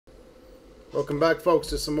Welcome back, folks,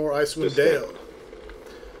 to some more Icewind Dale.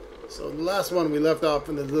 So the last one we left off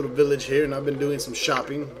in the little village here, and I've been doing some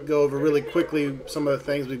shopping. Go over really quickly some of the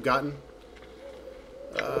things we've gotten.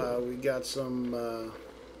 We got some...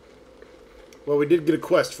 well, we did get a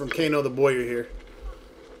quest from Kano the Boyar here.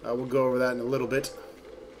 We'll go over that in a little bit.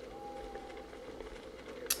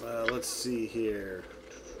 Let's see here.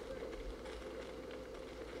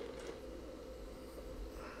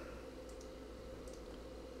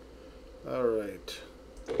 Alright.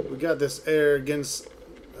 We got this air against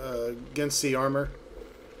sea armor.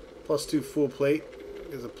 +2 full plate.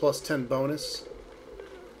 Gives a +10 bonus.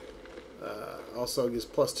 Also gives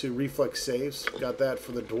 +2 reflex saves. Got that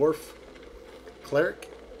for the dwarf. Cleric.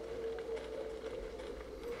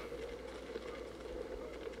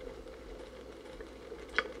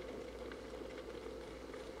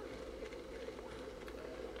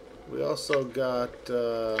 We also got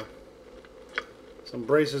some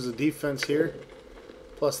bracers of defense here.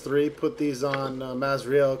 +3. Put these on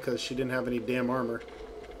Mazriel because she didn't have any damn armor.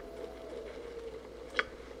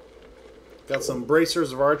 Got some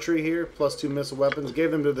bracers of archery here. +2 missile weapons.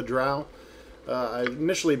 Gave them to the drow. I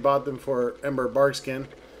initially bought them for Ember Barkskin.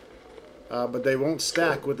 But they won't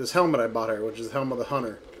stack with this helmet I bought her, which is the Helm of the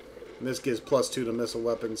Hunter. And this gives +2 to missile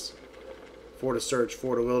weapons. 4 to search,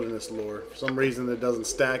 4 to wilderness lore. For some reason it doesn't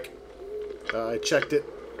stack. I checked it.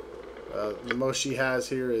 The most she has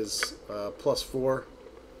here is +4.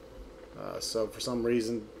 So for some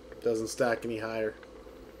reason it doesn't stack any higher.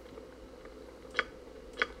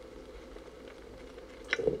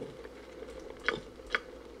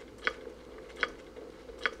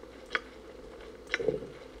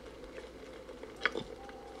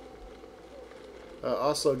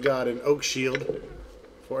 Also got an oak shield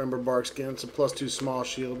for Ember Barkskin. It's a +2 small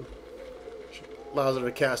shield. Allows her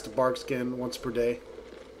to cast a Barkskin once per day.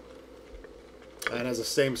 And has the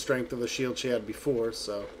same strength of the shield she had before,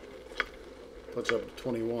 so puts her up to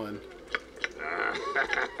 21.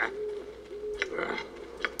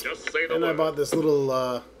 Just say the and word. I bought this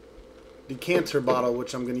little decanter bottle,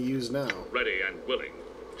 which I'm going to use now. Ready and willing.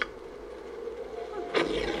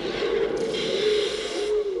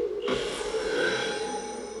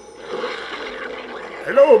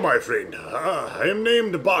 Hello, my friend. I am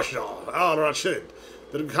named Bashar al-Rashid.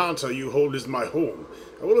 The decanter you hold is my home.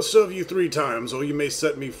 I will serve you 3 times, or you may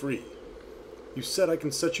set me free. You said I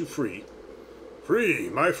can set you free? Free,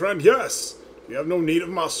 my friend, yes. If you have no need of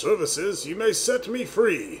my services, you may set me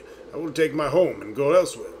free. I will take my home and go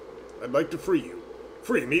elsewhere. I'd like to free you.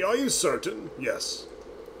 Free me, are you certain? Yes.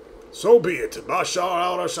 So be it. Bashar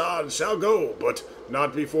al-Rashid shall go, but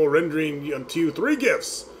not before rendering unto you 3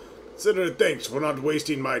 gifts. Consider it thanks for not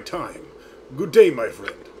wasting my time. Good day, my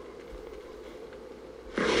friend.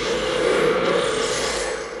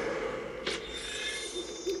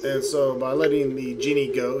 And so, by letting the genie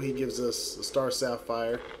go, he gives us a Star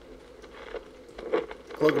Sapphire,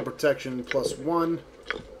 Cloak of Protection +1,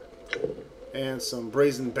 and some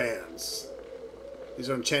Brazen Bands. These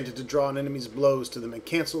are enchanted to draw an enemy's blows to them and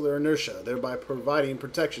cancel their inertia, thereby providing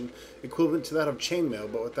protection equivalent to that of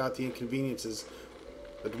chainmail, but without the inconveniences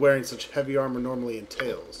that wearing such heavy armor normally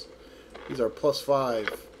entails. These are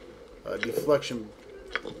 +5 deflection,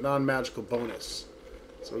 non-magical bonus.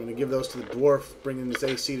 So we're going to give those to the dwarf, bringing his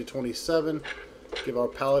AC to 27. Give our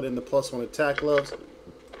paladin the +1 attack gloves.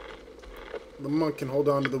 The monk can hold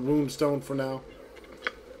on to the wound stone for now.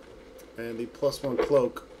 And the +1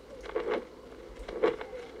 cloak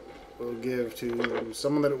we'll give to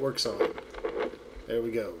someone that it works on. There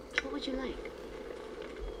we go. What would you like?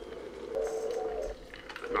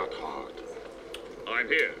 Not hard. I'm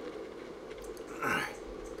here.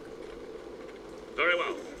 Very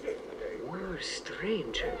well. We're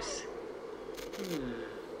strangers.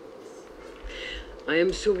 I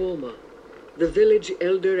am Suwoma, the village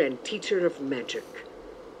elder and teacher of magic.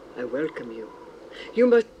 I welcome you. You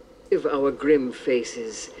must forgive our grim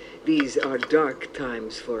faces. These are dark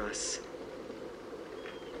times for us.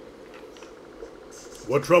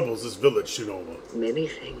 What troubles this village, Shinoma? Many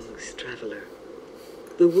things, traveler.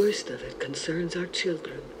 The worst of it concerns our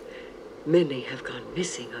children. Many have gone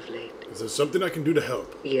missing of late. Is there something I can do to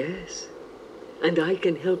help? Yes, and I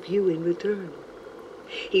can help you in return.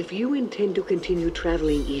 If you intend to continue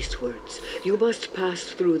traveling eastwards, you must pass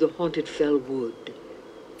through the haunted fell wood.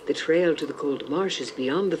 The trail to the cold marshes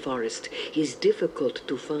beyond the forest is difficult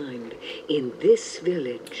to find. In this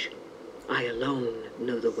village, I alone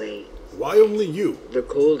know the way. Why only you? The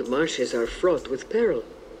cold marshes are fraught with peril.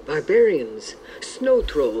 Barbarians, snow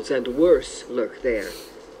trolls, and worse lurk there.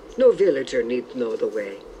 No villager need know the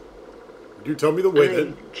way. Could you tell me the way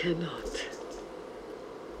then? I cannot.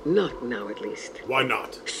 Not now, at least. Why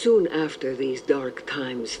not? Soon after these dark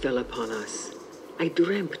times fell upon us, I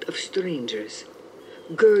dreamt of strangers.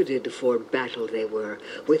 Girded for battle they were,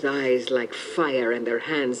 with eyes like fire and their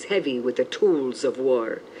hands heavy with the tools of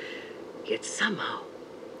war. Yet somehow,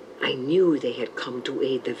 I knew they had come to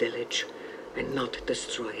aid the village and not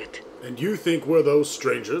destroy it. And you think we're those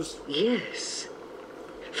strangers? Yes.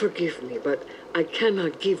 Forgive me, but I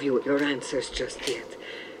cannot give you your answers just yet.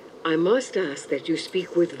 I must ask that you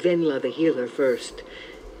speak with Venla the healer first.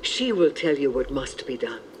 She will tell you what must be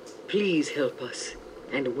done. Please help us,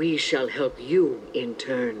 and we shall help you in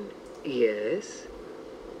turn. Yes?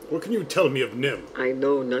 What can you tell me of Nim? I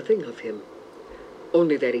know nothing of him.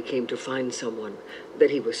 Only that he came to find someone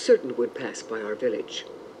that he was certain would pass by our village.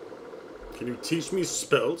 Can you teach me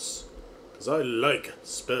spells? Because I like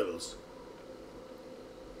spells.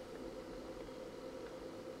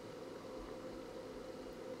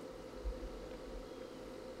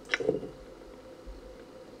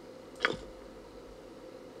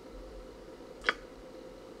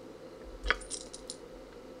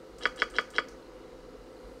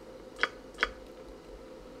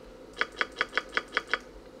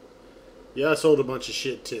 Yeah, I sold a bunch of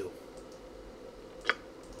shit too.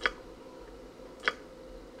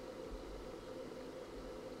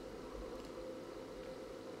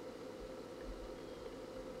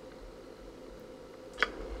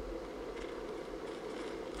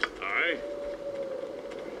 Aye.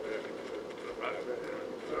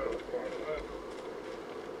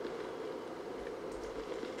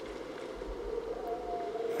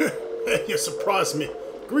 You surprised me.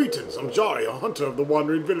 Greetings, I'm Jari, a hunter of the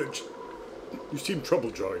Wandering Village. You seem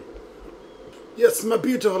troubled, Jari. Yes, my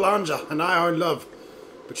beautiful Anja and I are in love,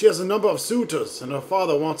 but she has a number of suitors, and her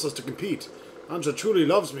father wants us to compete. Anja truly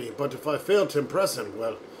loves me, but if I fail to impress him,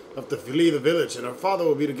 well, I'll have to flee the village, and her father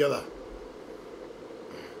will be together.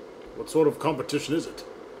 What sort of competition is it?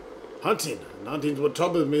 Hunting, and hunting's what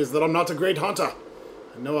troubles me is that I'm not a great hunter.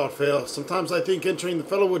 I know I'll fail. Sometimes I think entering the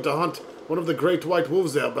Fellowwood to hunt one of the great white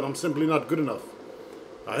wolves there, but I'm simply not good enough.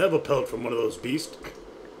 I have a pelt from one of those beasts.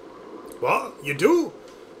 What? You do?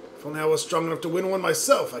 If only I was strong enough to win one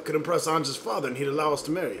myself, I could impress Anja's father and he'd allow us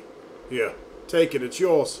to marry. Here, take it, it's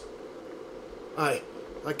yours. I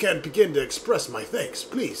can't begin to express my thanks.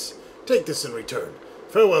 Please, take this in return.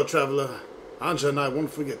 Farewell, traveler. Anja and I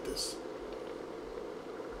won't forget this.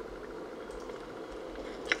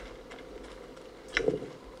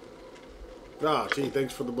 Ah, gee,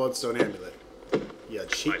 thanks for the bloodstone amulet. You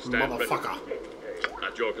cheap I stand ready. motherfucker.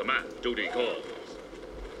 At your command, duty calls.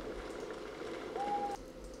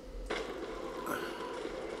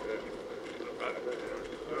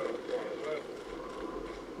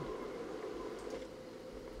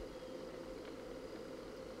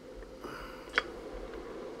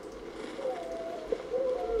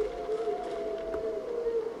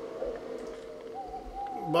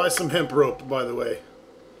 Buy some hemp rope, by the way.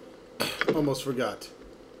 Almost forgot.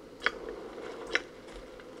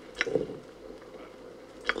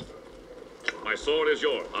 My sword is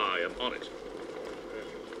yours. I am on it.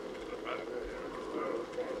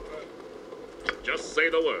 Just say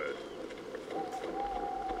the word.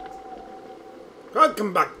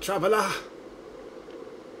 Welcome back, traveler.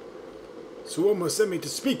 Suomo sent me to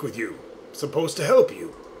speak with you. Supposed to help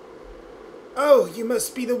you. Oh, you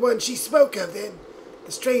must be the one she spoke of then.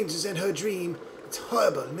 The strangers in her dream. It's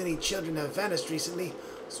horrible. Many children have vanished recently.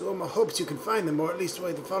 Suomo hopes you can find them, or at least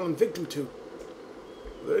where they've fallen victim to.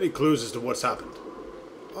 Are there any clues as to what's happened?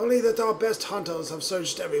 Only that our best hunters have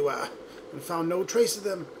searched everywhere and found no trace of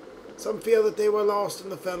them. Some feel that they were lost in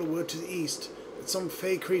the Fellowwood to the east, that some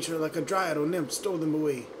fey creature like a dryad or nymph stole them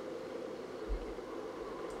away.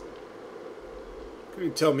 Can you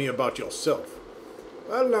tell me about yourself?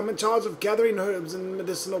 Well, I'm in charge of gathering herbs and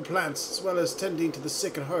medicinal plants, as well as tending to the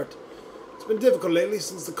sick and hurt. It's been difficult lately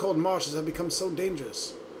since the cold marshes have become so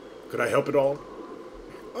dangerous. Could I help at all?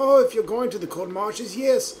 Oh, if you're going to the cold marshes,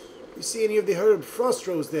 yes. If you see any of the herb frost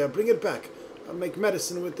rose there, bring it back. I'll make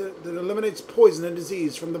medicine with it that eliminates poison and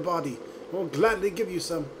disease from the body. I will gladly give you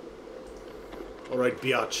some. All right,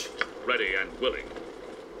 biatch. Ready and willing.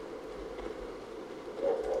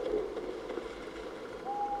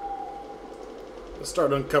 Let's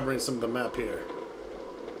start uncovering some of the map here.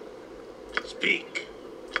 Speak.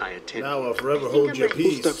 I attend. Now I'll forever hold your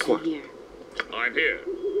peace. Here. I'm here.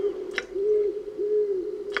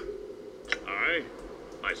 Aye.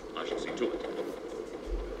 I shall see to it.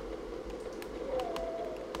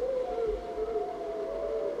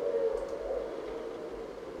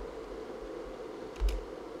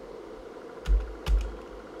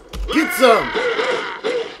 Get some!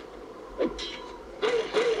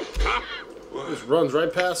 This Just runs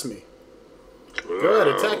right past me. Go ahead,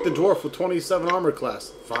 attack the dwarf with 27 armor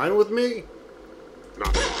class. Fine with me.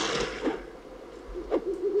 My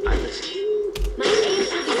aim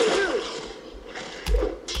shall be true.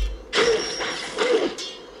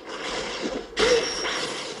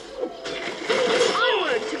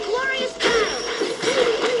 Onward to glorious battle.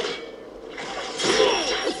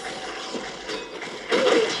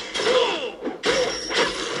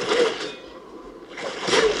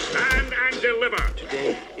 Stand and deliver.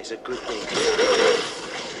 Today is a good day.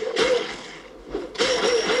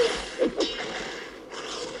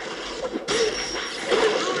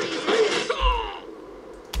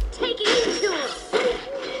 Taking it to him.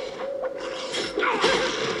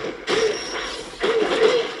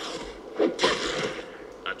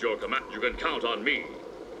 At your command, you can count on me.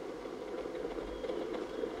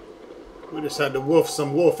 We just had to wolf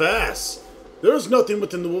some wolf ass. There is nothing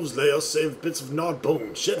within the wolf's lair save bits of gnawed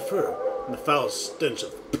bone, shed fur, and the foul stench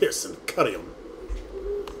of piss and carrion.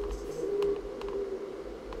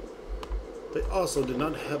 They also did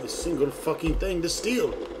not have a single fucking thing to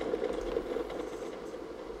steal.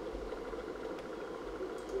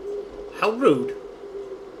 How rude.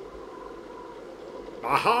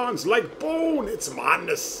 My hands like bone, it's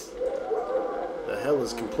madness. The hell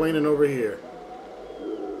is complaining over here?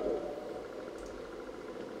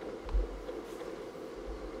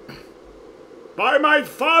 By my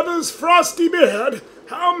father's frosty beard,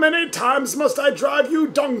 how many times must I drive you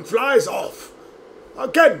dung flies off?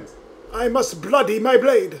 Again, I must bloody my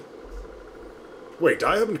blade. Wait,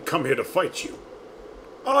 I haven't come here to fight you.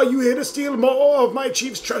 Are you here to steal more of my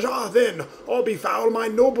chief's treasure, then, or befoul my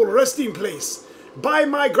noble resting place? By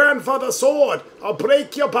my grandfather's sword, I'll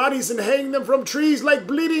break your bodies and hang them from trees like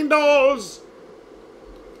bleeding dolls.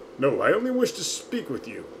 No, I only wish to speak with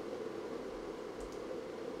you.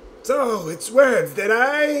 So, it's words, then,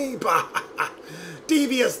 eh? Bah!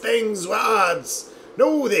 Devious things, words.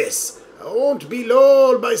 Know this, I won't be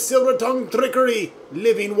lulled by silver-tongued trickery,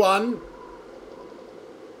 living one.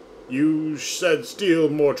 You said steal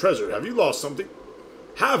more treasure. Have you lost something?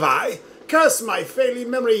 Have I? Curse my failing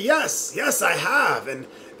memory, yes, I have, and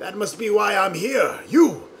that must be why I'm here.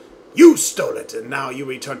 You stole it, and now you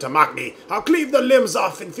return to mock me. I'll cleave the limbs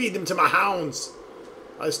off and feed them to my hounds.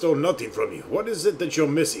 I stole nothing from you. What is it that you're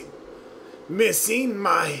missing? Missing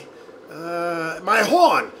my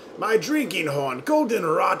horn, my drinking horn, golden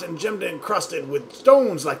wrought and gemmed encrusted with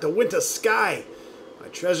stones like the winter sky. My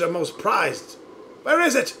treasure most prized. Where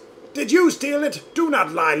is it? Did you steal it? Do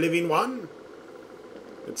not lie, living one.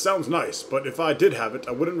 It sounds nice, but if I did have it,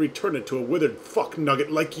 I wouldn't return it to a withered fuck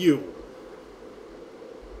nugget like you.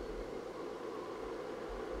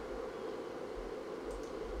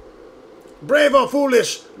 Brave or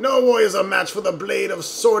foolish, no warrior's a match for the blade of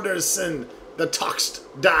Sworderson. The Toxt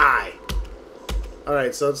die.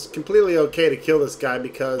 Alright, so it's completely okay to kill this guy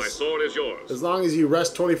because My sword is yours. as long as you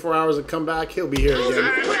rest 24 hours and come back, he'll be here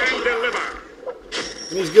again. Stand and deliver.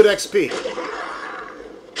 And he's good XP.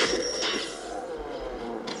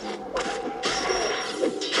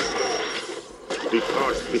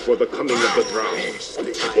 Depart before the coming of the drowned,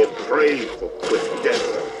 or pray for quick death.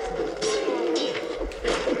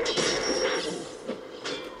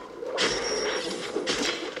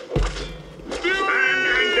 Stand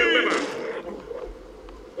and deliver.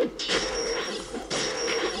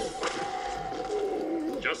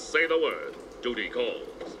 Just say the word. Duty calls.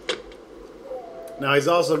 Now he's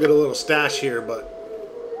also got a little stash here, but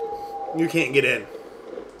you can't get in.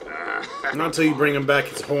 Not until you bring him back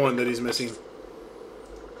his horn that he's missing.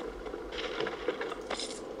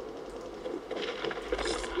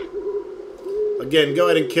 Again, go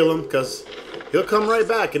ahead and kill him, because he'll come right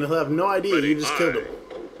back and he'll have no idea you just killed him.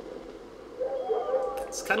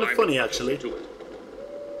 It's kind of funny, actually.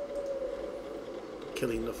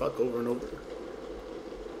 Killing the fuck over and over.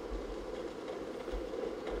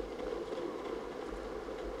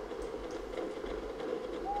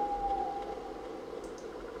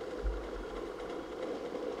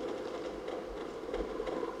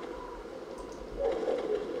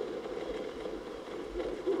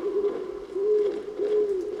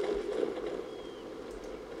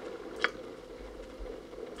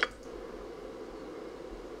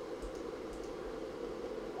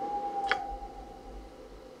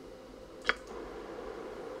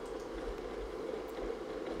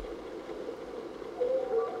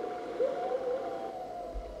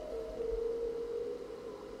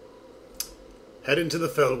 Head into the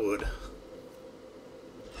Fellwood.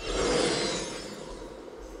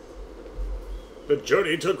 The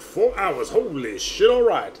journey took 4 hours. Holy shit,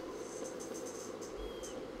 alright.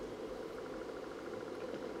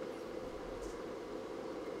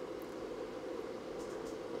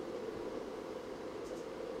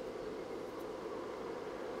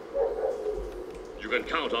 can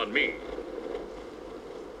count on me.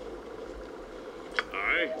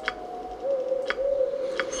 Aye.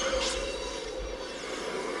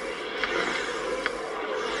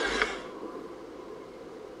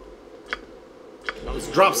 Let's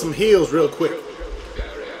drop some heals real quick.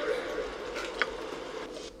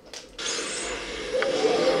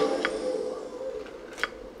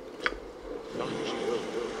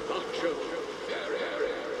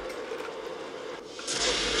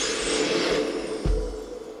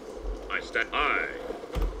 I stand. Aye.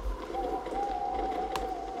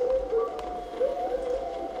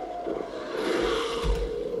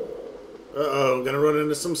 Uh-oh, gonna run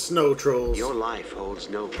into some snow trolls. Your life holds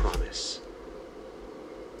no promise.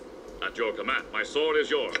 At your command, my sword is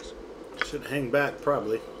yours. Should hang back,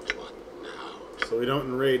 probably. So we don't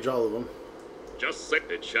enrage all of them. Just say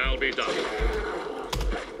it shall be done.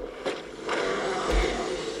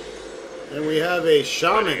 And we have a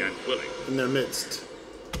shaman Ready and willing. in their midst.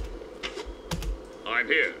 I'm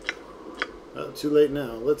here. Too late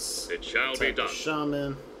now. Let's It shall be attack the done.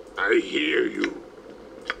 shaman. I hear you.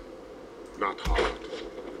 Not hard.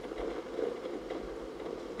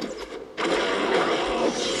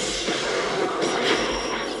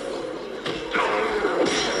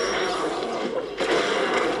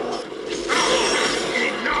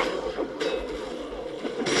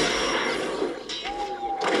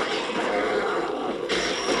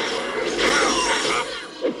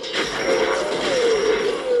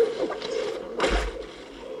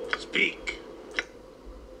 Speak.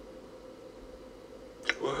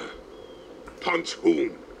 Punch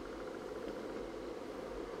whom?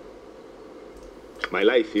 My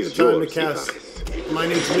life is Good time to yours. cast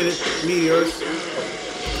Icarus. minute meteors.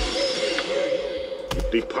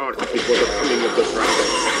 Depart before the coming of the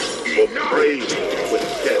dragon, or pray with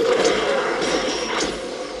death.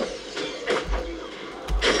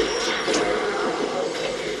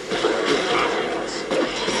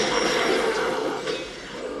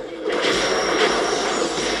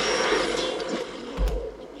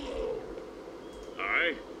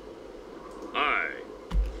 Aye. Aye.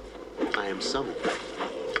 I am summoned.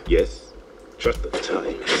 Yes, just the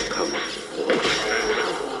time has come.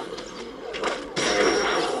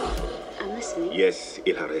 I'm listening. Yes,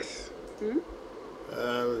 Icarus.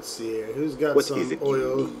 Let's see here. Who's got What some is it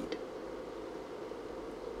oil? you need?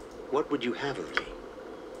 What would you have of me?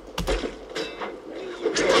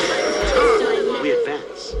 We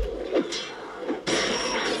advance.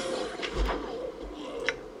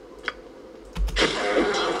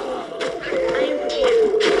 I am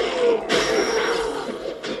prepared.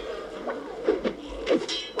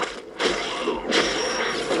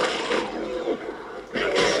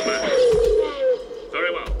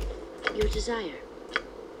 Very well. Your desire.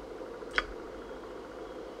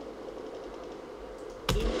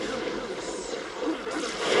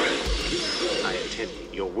 I attend thee.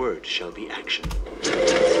 Your word shall be action.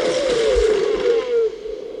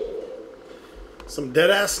 Some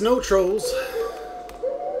dead-ass snow trolls.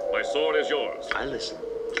 My sword is yours. I listen.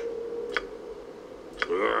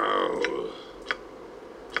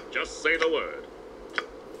 Just say the word.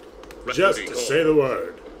 Just Ready, to go. say the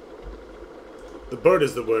word. The bird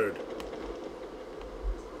is the word.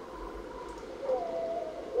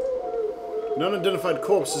 An unidentified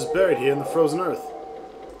corpse is buried here in the frozen earth.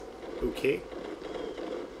 Okay.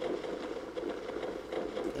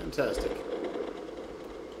 Fantastic.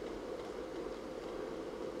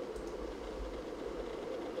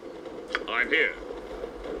 I'm here.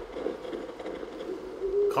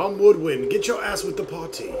 Calm Woodwind, get your ass with the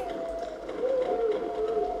party.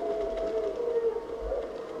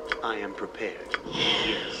 I am prepared.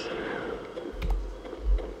 Yes.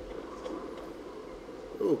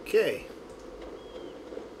 Okay.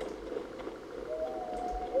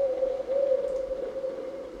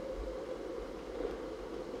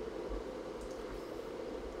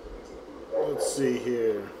 Let's see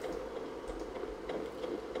here.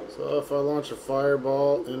 So if I launch a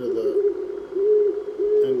fireball into the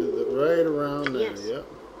right around there, Yes. yep.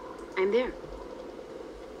 I'm there.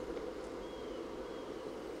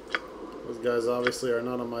 Those guys obviously are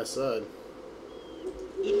not on my side.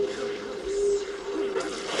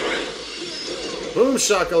 Boom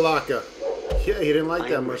shakalaka. Yeah, he didn't like I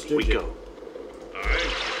that am much, ready. We did you? go.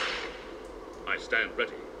 Aye. I stand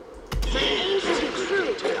ready. My aim shall be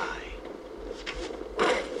true. To die.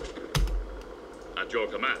 At your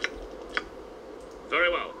command. Very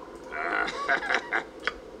well.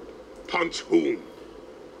 Punch whom?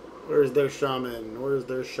 Where's their shaman? Where's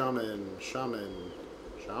their shaman? Shaman?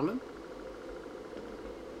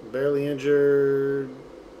 Barely injured.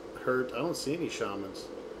 Hurt. I don't see any shamans.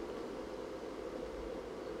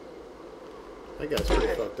 That guy's pretty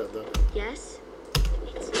fucked up, though. Yes?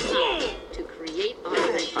 It's time to create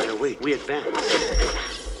automation. I await. We advance.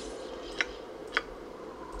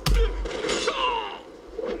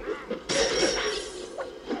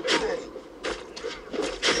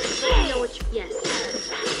 Let me know what you... Yes.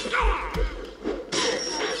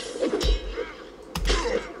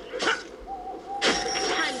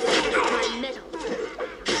 Time to test my metal.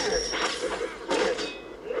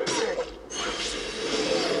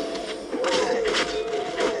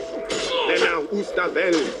 Now,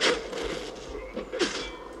 Ustabel.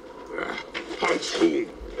 Punch whom?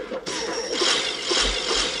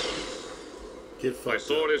 Get My fucked up.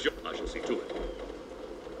 sword is yours. I shall see to it.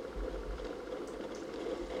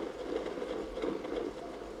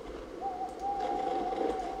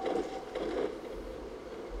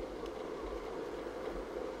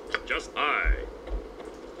 Just I.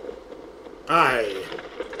 Aye.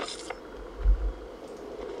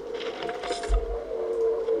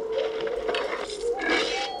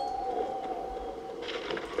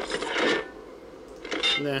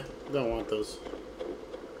 Nah, don't want those.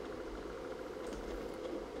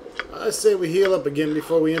 I say we heal up again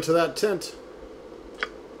before we enter that tent.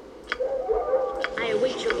 I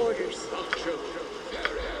await your orders.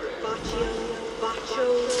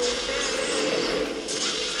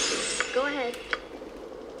 Go ahead.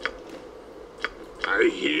 I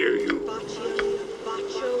hear you.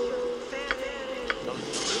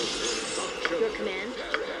 Your command.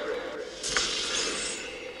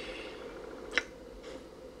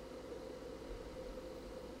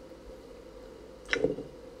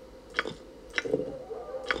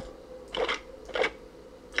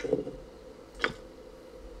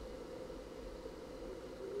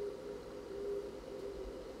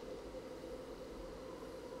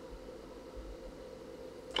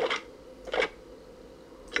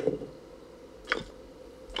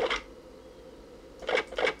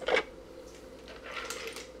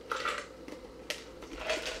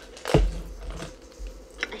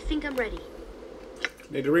 I think I'm ready.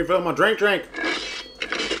 Need to refill my drink.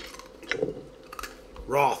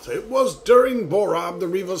 Wroth, it was during Borab the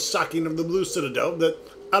Reaver's sacking of the Blue Citadel that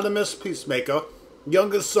Alamis Peacemaker,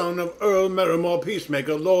 youngest son of Earl Merrimore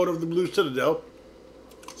Peacemaker, Lord of the Blue Citadel,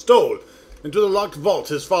 stole into the locked vault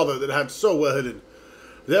his father that had so well hidden.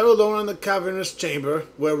 There alone in the cavernous chamber,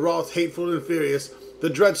 where Wroth, hateful and furious, the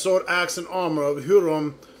dreadsword, axe, and armor of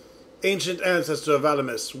Hurom, ancient ancestor of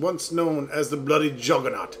Alamis, once known as the Bloody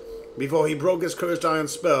Juggernaut, before he broke his cursed iron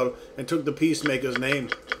spell and took the Peacemaker's name.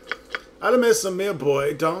 Alamis, a mere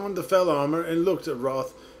boy, donned the fell armor and looked at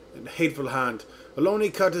Wroth in hateful hand. Alone he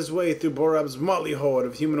cut his way through Borab's motley horde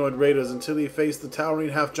of humanoid raiders until he faced the towering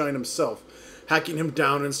half-giant himself, hacking him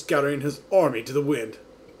down and scattering his army to the wind.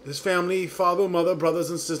 His family, father, mother, brothers,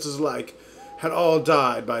 and sisters alike, had all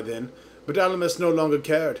died by then, but Alamis no longer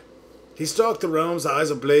cared. He stalked the realms,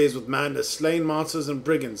 eyes ablaze with madness, slaying monsters and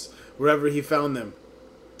brigands wherever he found them.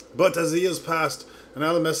 But as the years passed, and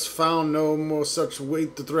Alamis found no more such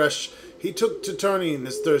weight to thresh, he took to turning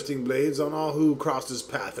his thirsting blades on all who crossed his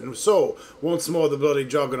path, and so once more the bloody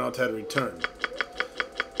Juggernaut had returned.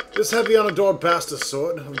 This heavy unadored bastard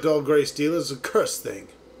sword of dull grey steel is a cursed thing,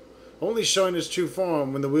 only showing its true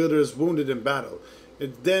form when the wielder is wounded in battle.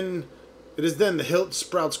 It is then the hilt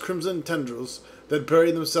sprouts crimson tendrils that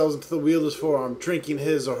bury themselves into the wielder's forearm, drinking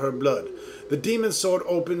his or her blood. The demon sword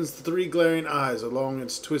opens the three glaring eyes along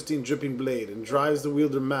its twisting, dripping blade, and drives the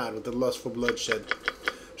wielder mad with the lust for bloodshed.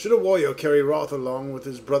 Should a warrior carry Wroth along with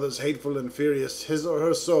his brothers hateful and furious, his or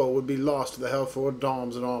her soul would be lost to the hell-forged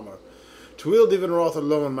doms and armor. To wield even Wroth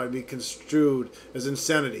alone might be construed as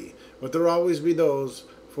insanity, but there will always be those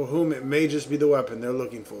for whom it may just be the weapon they're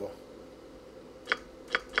looking for.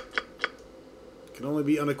 It can only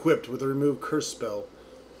be unequipped with a remove curse spell.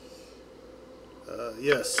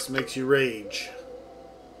 Yes, makes you rage.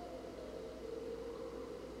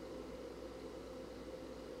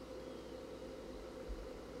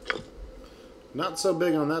 Not so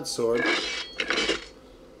big on that sword.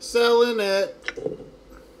 Selling it.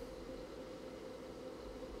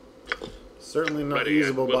 Certainly not Ready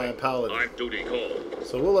usable and by a willing. paladin. On duty call.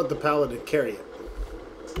 So we'll let the paladin carry it.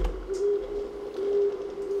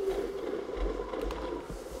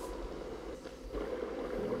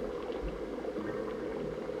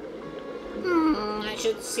 I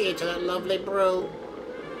should see to that lovely brew.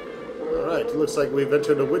 Alright, looks like we've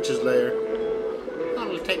entered a witch's lair.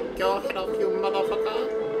 I'll take your head off, you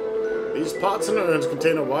motherfucker. These pots and urns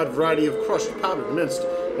contain a wide variety of crushed, powdered, minced,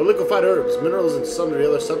 or liquefied herbs, minerals, and sundry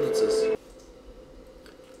other substances.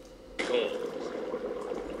 Call.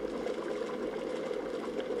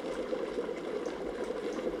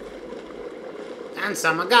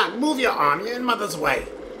 Handsome, my God, move your arm. You're in mother's way.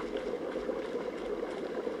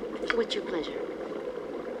 What's your pleasure?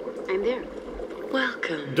 I'm there.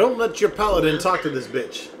 Welcome. Don't let your paladin talk to this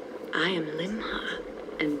bitch. I am Limha,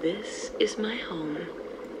 and this is my home.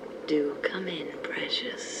 Do come in,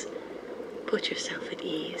 precious. Put yourself at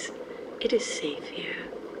ease. It is safe here.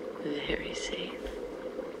 Very safe.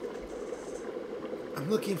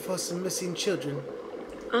 I'm looking for some missing children.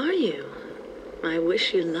 Are you? I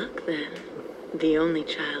wish you luck then. The only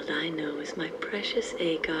child I know is my precious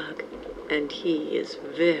Agog, and he is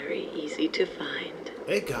very easy to find.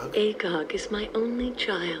 Agog? Agog is my only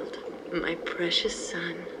child, my precious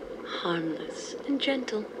son, harmless and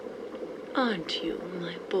gentle. Aren't you,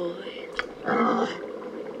 my boy?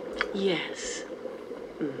 Yes,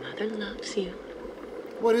 Mother loves you.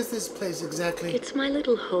 What is this place exactly? It's my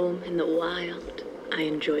little home in the wild. I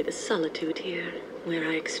enjoy the solitude here, where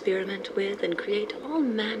I experiment with and create all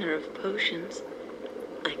manner of potions.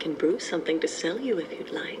 I can brew something to sell you if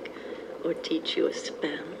you'd like, or teach you a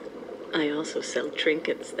spell. I also sell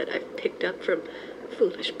trinkets that I've picked up from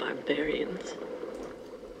foolish barbarians.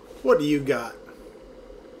 What do you got?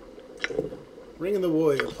 Ring of the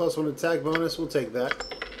Warrior, +1 attack bonus. We'll take that.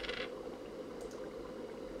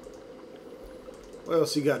 What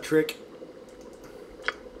else you got, Trick?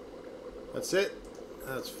 That's it?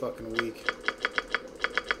 That's fucking weak.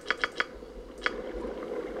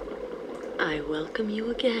 I welcome you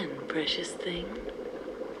again, precious thing.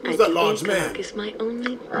 Who's that large man? Agog is my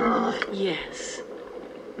only... Yes.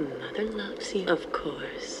 Mother loves you. Of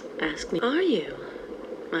course. Ask me. Are you?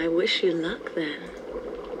 I wish you luck then.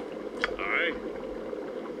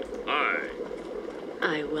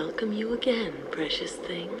 I welcome you again, precious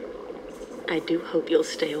thing. I do hope you'll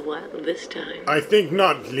stay a while this time. I think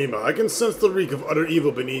not, Lima. I can sense the reek of utter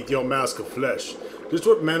evil beneath your mask of flesh. Just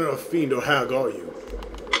what manner of fiend or hag are you?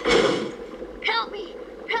 Help me!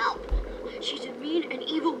 Help! She's a mean and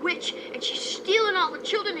evil witch, and she's stealing all the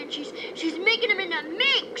children, and she's making them into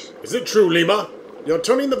minks! Is it true, Lima? You're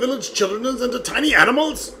turning the village children into tiny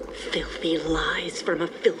animals? Filthy lies from a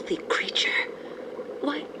filthy creature.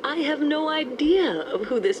 Why, I have no idea of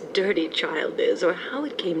who this dirty child is or how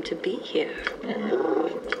it came to be here.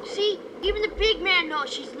 See, even the big man knows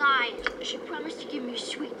she's lying. She promised to give me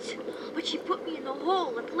sweets, but she put me in the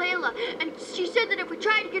hole with Layla, and she said that if we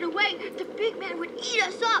tried to get away, the big man would eat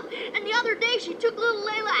us up. And the other day, she took little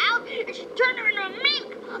Layla out, and she turned her into a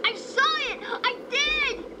mink. I saw it! I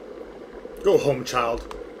did! Go home,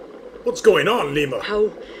 child. What's going on, Lima?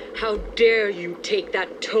 How dare you take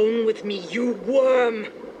that tone with me, you worm?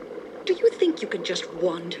 Do you think you can just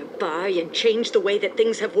wander by and change the way that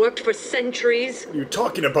things have worked for centuries? What are you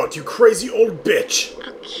talking about, you crazy old bitch?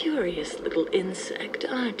 A curious little insect,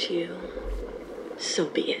 aren't you? So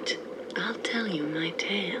be it. I'll tell you my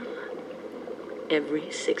tale.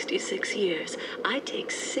 Every 66 years, I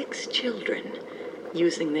take 6 children,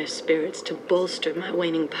 using their spirits to bolster my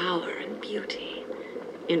waning power and beauty.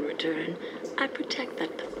 In return, I protect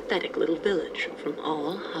that pathetic little village from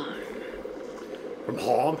all harm. From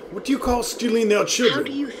harm? What do you call stealing their children?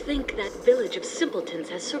 How do you think that village of simpletons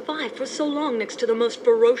has survived for so long next to the most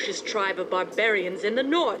ferocious tribe of barbarians in the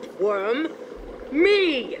north, worm?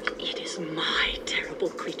 Me! It is my terrible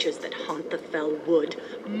creatures that haunt the fell wood,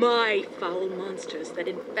 my foul monsters that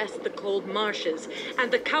infest the cold marshes,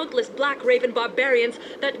 and the countless black raven barbarians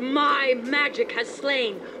that my magic has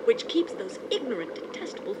slain, which keeps those ignorant,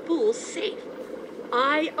 detestable fools safe.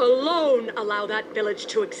 I alone allow that village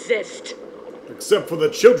to exist. Except for the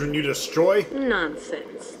children you destroy?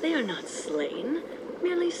 Nonsense. They are not slain,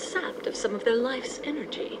 merely sapped of some of their life's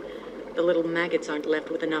energy. The little maggots aren't left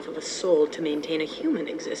with enough of a soul to maintain a human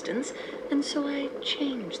existence, and so I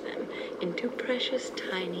change them into precious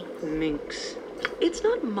tiny minks. It's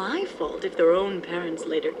not my fault if their own parents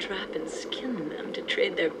later trap and skin them to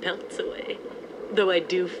trade their pelts away, though I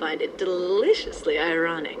do find it deliciously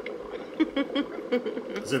ironic.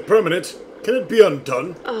 Is it permanent? Can it be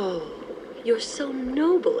undone? Oh, you're so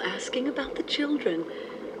noble asking about the children,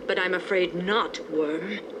 but I'm afraid not,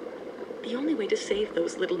 worm. The only way to save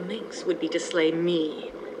those little minks would be to slay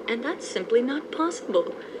me, and that's simply not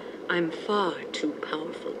possible. I'm far too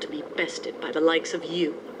powerful to be bested by the likes of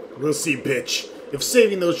you. We'll see, bitch. If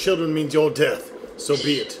saving those children means your death, so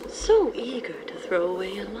be it. So eager to throw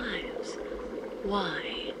away your lives.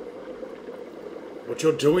 Why? What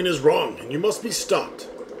you're doing is wrong, and you must be stopped.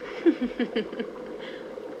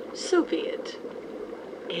 So be it.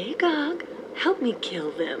 Agog, help me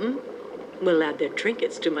kill them. We'll add their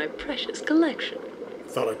trinkets to my precious collection.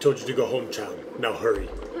 Thought I told you to go home, child. Now hurry.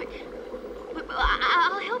 But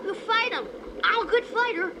I'll help you fight him. I'm a good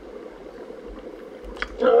fighter.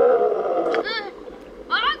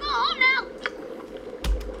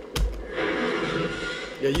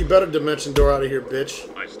 you better dimension door out of here,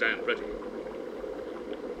 bitch. I stand ready.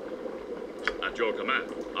 At your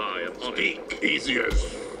command, I am on it. Speak easy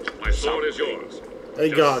as My sword is yours. Hey,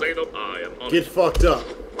 Just God. say the I am on Get it. fucked up.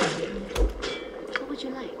 What would you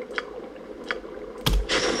like?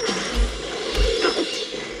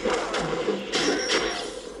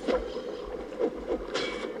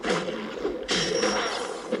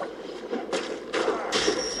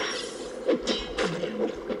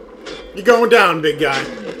 You're going down, big guy.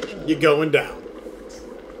 You're going down.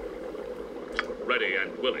 Ready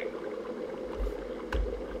and willing.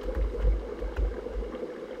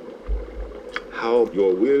 how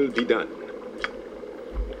your will be done.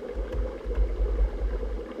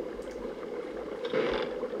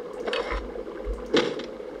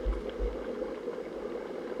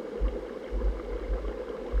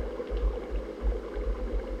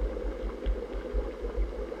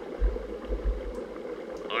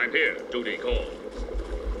 I'm here. Duty calls.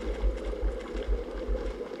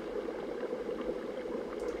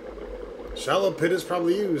 Shallow pit is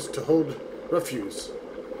probably used to hold refuse.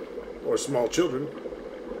 Or small children.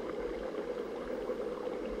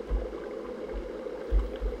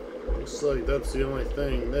 Looks like that's the only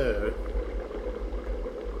thing there.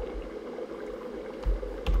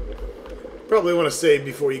 Probably want to save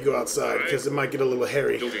before you go outside, because it might get a little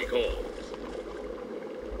hairy. Duty calls.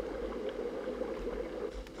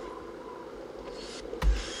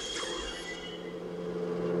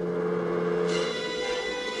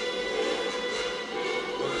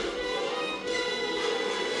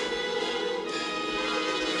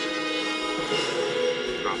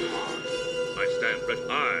 I stand ready.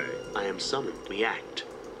 I am summoned. We act.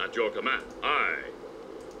 At your command. I.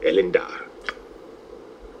 Elendar.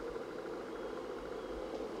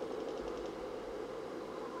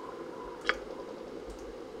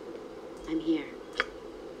 I'm here.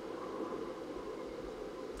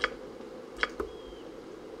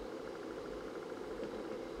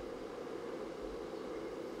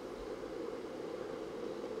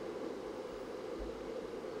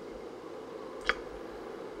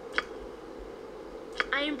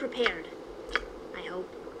 I am prepared. I hope.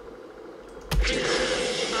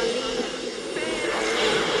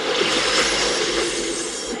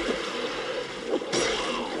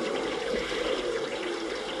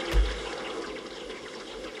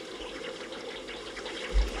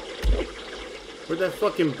 Where'd that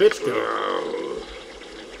fucking bitch go?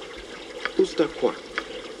 Who's that one?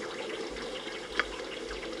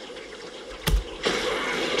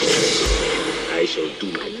 I shall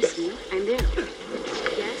do my I'm best. listening. I'm there.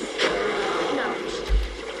 Yes? Acknowledged.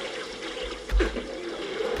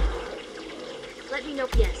 Let me know.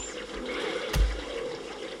 Yes.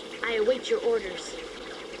 I await your orders.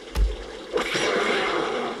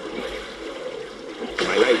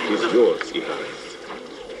 My life is yours, Iharis.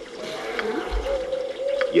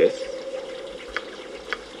 Yes?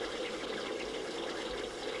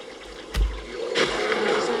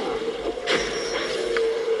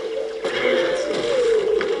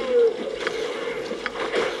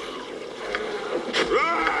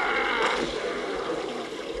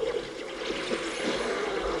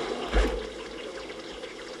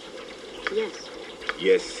 Yes.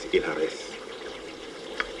 Yes, Iharis.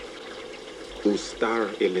 Ustar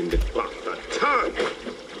Elendar. Bakatan!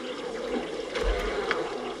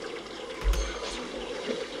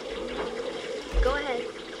 Go ahead.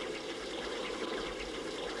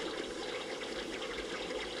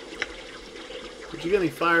 Did you get any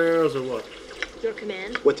fire arrows or what? Your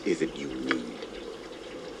command. What is it you need?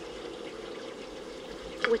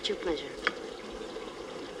 What's your pleasure?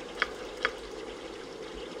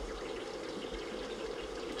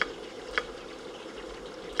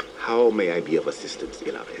 How may I be of assistance,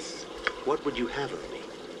 Iharis? What would you have of me?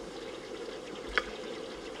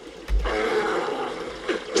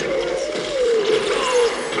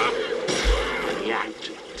 We act.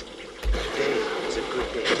 Today is a good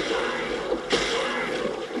day to die.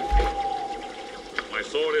 My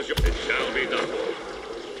sword is yours. It shall be done.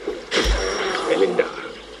 Elendar.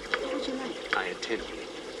 What would you like? I attend you.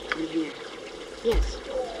 I'm here. Yes.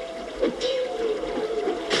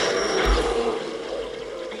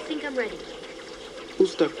 I think I'm ready.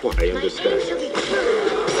 Ustar Kwa. I My aim shall understand. be true.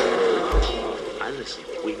 I listen.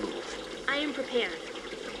 We move. I am prepared.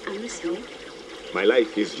 I'm listening. My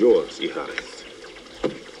life is yours, Iharis.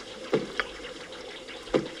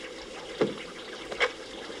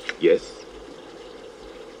 Yes?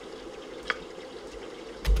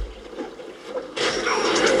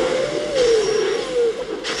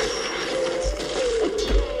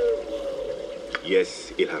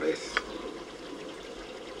 Yes, Iharis.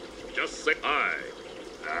 Just say I.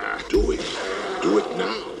 Do it. Do it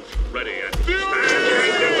now. Ready and stand.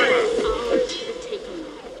 Ours for the taking.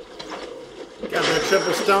 Got that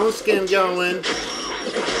triple stone skin going.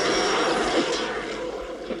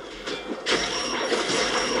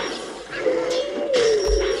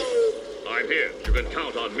 I'm here. You can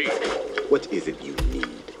count on me. What is it you need?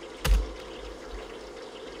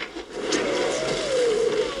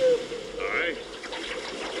 Aye.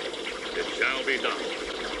 It shall be done.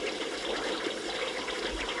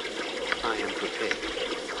 I am prepared.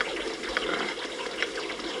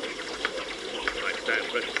 I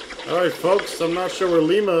stand ready. Alright, folks, I'm not sure where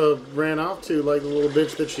Lima ran off to like the little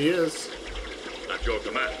bitch that she is. At your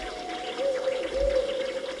command.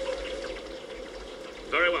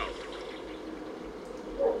 Very well.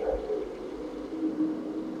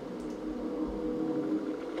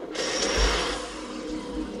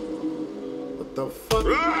 What the fuck?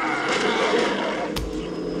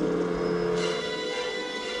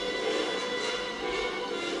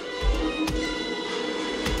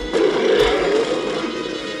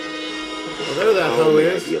 Well, there that How hoe may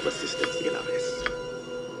I is. be of assistance, Ilaris?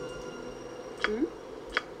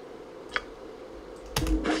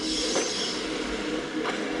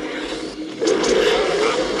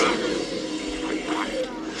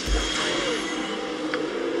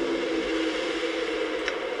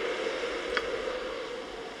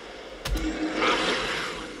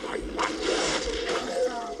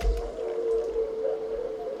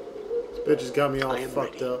 This bitch has got me all I am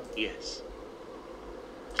fucked ready. up. Yes.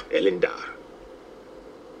 Elendar.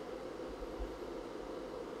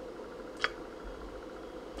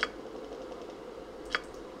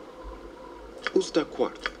 Usta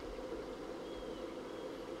Quart.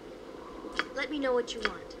 Let me know what you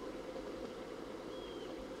want.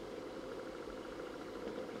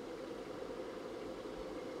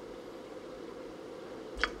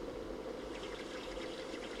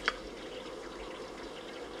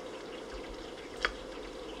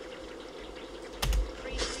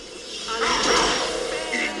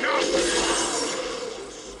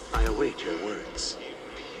 I await your words.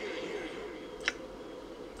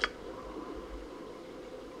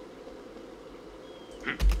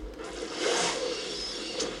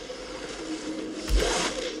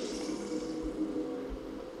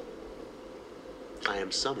 I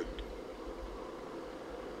am summoned.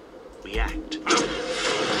 We act.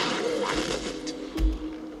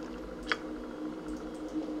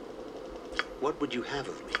 What would you have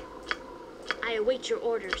of me? I await your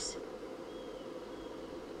orders.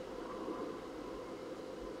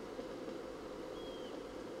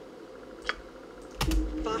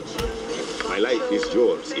 My life is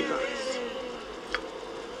yours, Ilaris.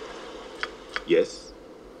 Yes?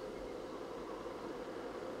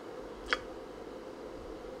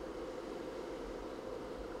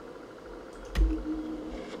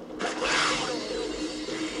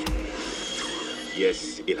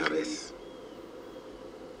 Yes, Ilaris.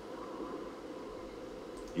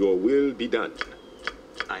 Your will be done.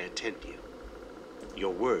 I attend you.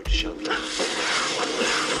 Your word shall be. Your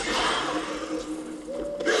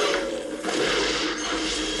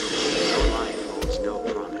life holds no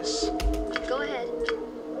promise. Go ahead.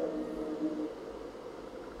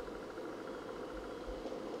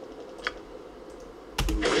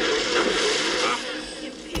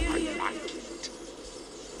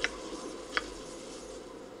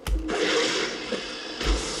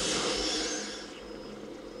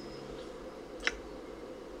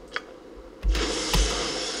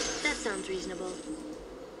 That sounds reasonable.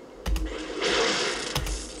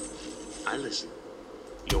 I listen.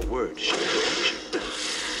 Your word shall be action.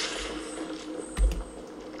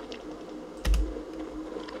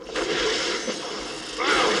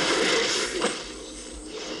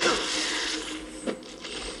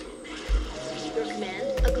 Your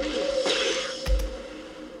command agreed.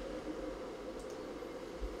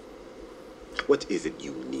 What is it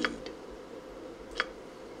you need?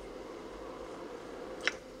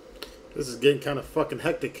 This is getting kind of fucking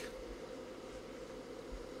hectic.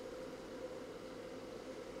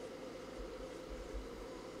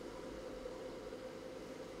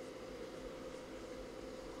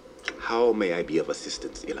 How may I be of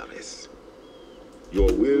assistance, Ilaris?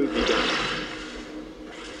 Your will be done.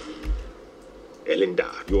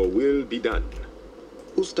 Elendar, your will be done.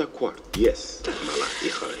 Usta Quart, yes, Mala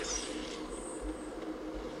Icharis.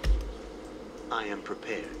 I am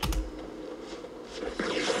prepared.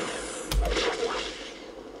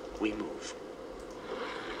 We move.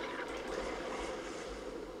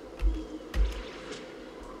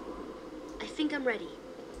 I think I'm ready.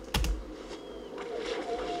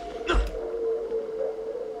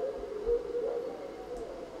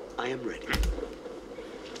 I am ready.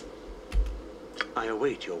 I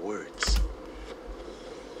await your words.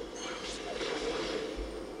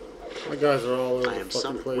 My guys are all over I the am fucking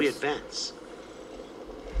summoned. place. We advance.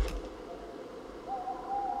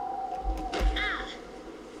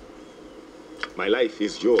 My life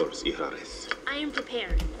is yours, Iharis. I am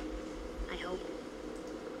prepared. I hope.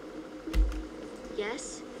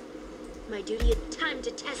 Yes? My duty is time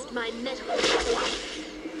to test my mettle.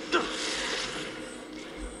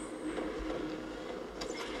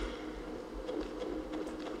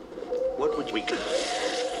 What would we do?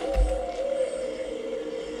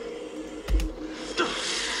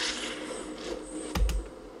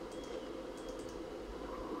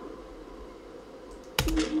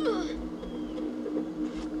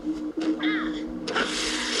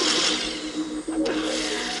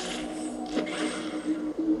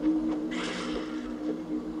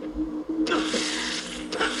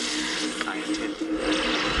 I attend.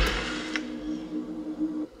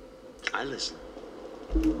 I listen.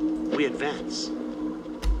 We advance.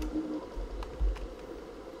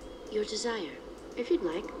 Your desire, if you'd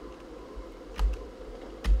like.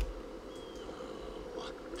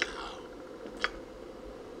 What now?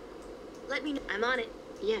 Let me know. I'm on it.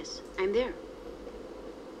 Yes, I'm there.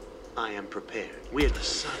 I am prepared. We are the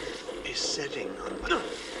sun is setting on my...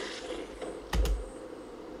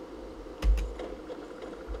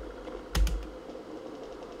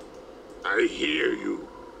 I hear you.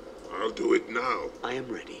 I'll do it now. I am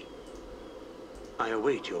ready. I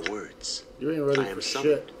await your words. You ain't ready I am for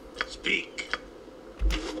summoned. shit. Speak.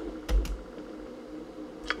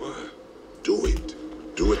 What? Do it.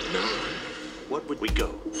 Do it now. What would we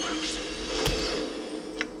go?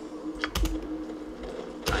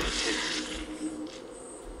 I attend.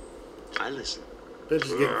 I listen.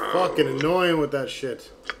 Bitches get fucking annoying with that shit.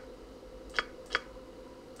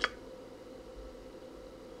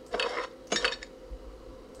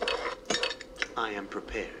 I am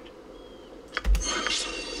prepared.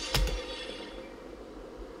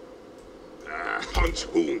 Hunt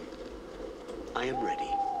whom? I am ready.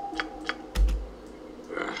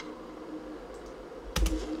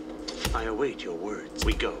 I await your words.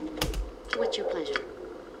 We go. What's your pleasure?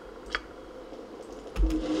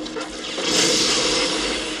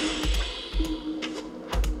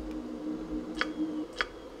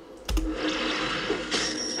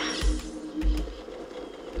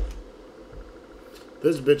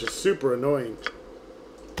 This bitch is super annoying.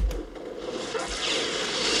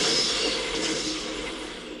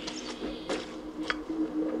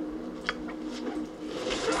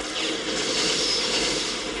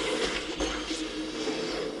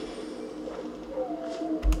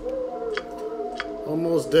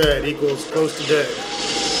 Almost dead equals close to dead.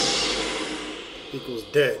 Equals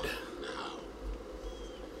dead.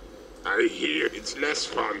 I hear it's less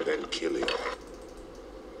fun than killing.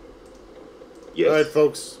 Yes. Alright,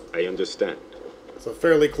 folks. I understand. It's a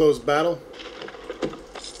fairly close battle.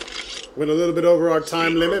 Went a little bit over our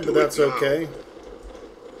time limit, but that's okay.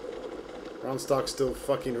 Roundstock's still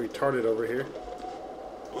fucking retarded over here.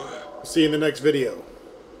 See you in the next video.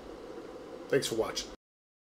 Thanks for watching.